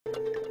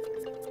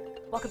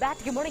Welcome back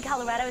to Good Morning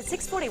Colorado at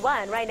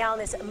 6:41 right now on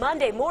this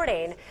Monday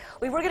morning.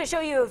 We were going to show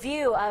you a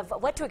view of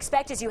what to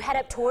expect as you head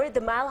up toward the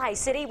Mile High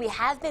City. We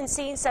have been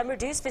seeing some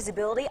reduced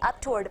visibility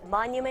up toward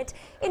Monument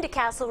into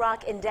Castle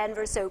Rock in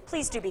Denver, so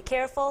please do be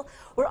careful.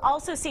 We're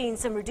also seeing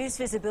some reduced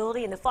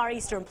visibility in the far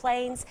eastern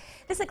plains.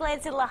 This is a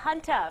glance at La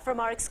Junta from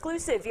our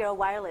exclusive Vero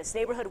Wireless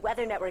Neighborhood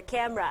Weather Network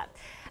camera.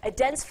 A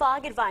dense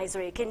fog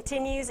advisory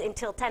continues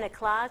until 10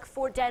 o'clock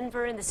for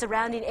Denver and the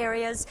surrounding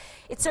areas.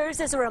 It serves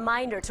as a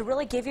reminder to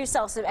really give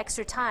yourself some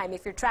extra time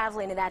if you're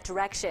traveling in that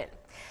direction.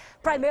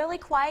 Primarily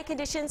quiet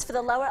conditions for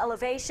the lower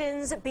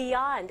elevations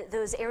beyond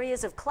those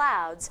areas of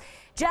clouds.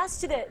 Just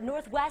to the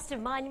northwest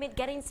of Monument,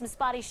 getting some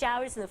spotty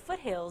showers in the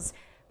foothills,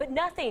 but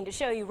nothing to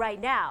show you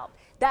right now.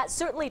 That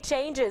certainly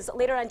changes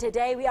later on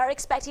today. We are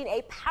expecting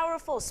a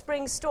powerful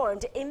spring storm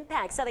to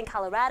impact southern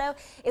Colorado.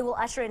 It will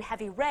usher in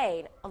heavy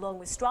rain along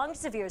with strong to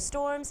severe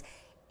storms,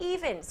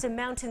 even some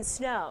mountain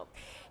snow.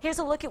 Here's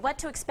a look at what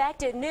to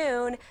expect at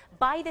noon.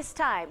 By this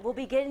time, we'll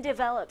begin to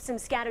develop some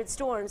scattered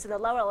storms in the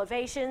lower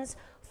elevations.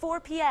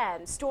 4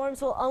 p.m.,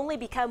 storms will only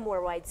become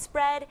more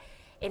widespread.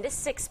 Into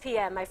 6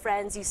 p.m., my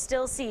friends, you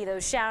still see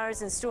those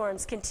showers and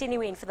storms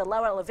continuing for the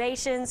lower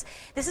elevations.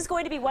 This is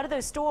going to be one of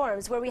those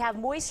storms where we have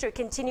moisture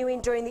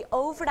continuing during the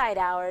overnight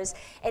hours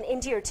and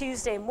into your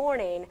Tuesday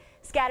morning.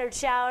 Scattered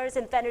showers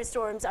and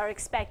thunderstorms are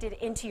expected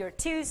into your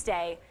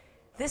Tuesday.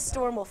 This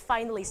storm will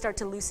finally start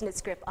to loosen its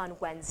grip on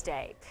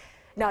Wednesday.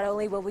 Not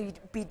only will we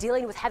be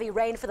dealing with heavy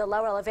rain for the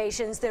lower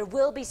elevations, there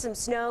will be some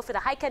snow for the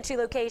high country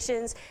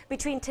locations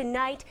between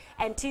tonight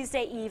and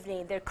Tuesday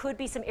evening. There could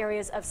be some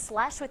areas of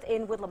slush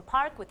within Woodland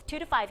Park with 2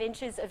 to 5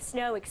 inches of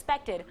snow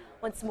expected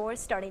once more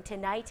starting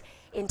tonight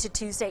into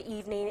Tuesday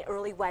evening,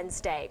 early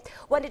Wednesday.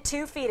 1 to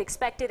 2 feet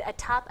expected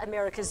atop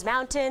America's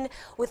Mountain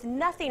with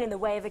nothing in the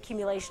way of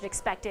accumulation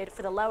expected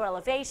for the lower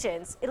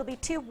elevations. It'll be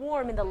too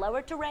warm in the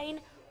lower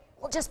terrain.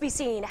 We'll just be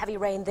seeing heavy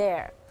rain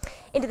there.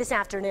 Into this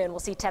afternoon, we'll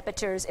see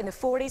temperatures in the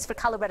 40s for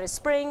Colorado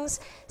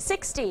Springs,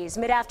 60s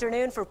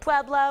mid-afternoon for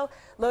Pueblo,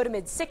 low to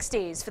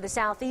mid-60s for the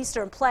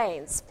southeastern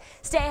plains.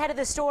 Stay ahead of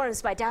the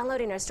storms by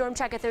downloading our Storm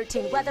Tracker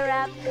 13 weather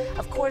app.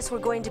 Of course, we're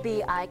going to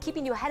be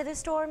keeping you ahead of the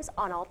storms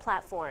on all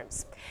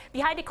platforms.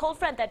 Behind a cold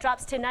front that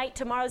drops tonight,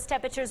 tomorrow's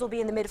temperatures will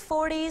be in the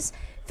mid-40s,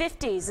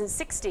 50s and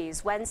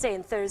 60s Wednesday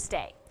and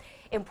Thursday.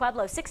 In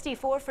Pueblo,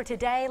 64 for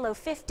today, low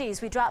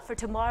 50s we drop for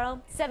tomorrow,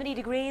 70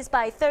 degrees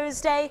by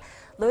Thursday,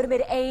 low to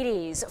mid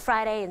 80s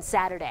Friday and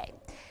Saturday.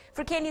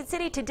 For Canyon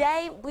City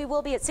today, we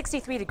will be at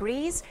 63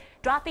 degrees,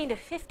 dropping to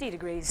 50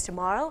 degrees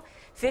tomorrow,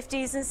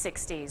 50s and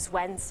 60s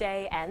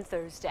Wednesday and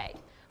Thursday.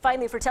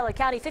 Finally, for Teller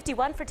County,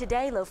 51 for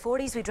today, low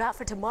 40s we drop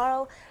for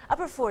tomorrow,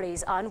 upper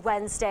 40s on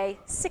Wednesday,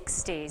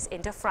 60s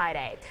into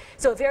Friday.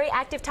 So a very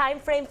active time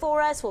frame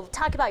for us. We'll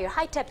talk about your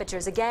high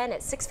temperatures again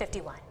at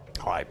 6:51.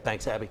 All right,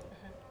 thanks, Abby.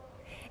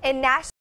 In Nashville.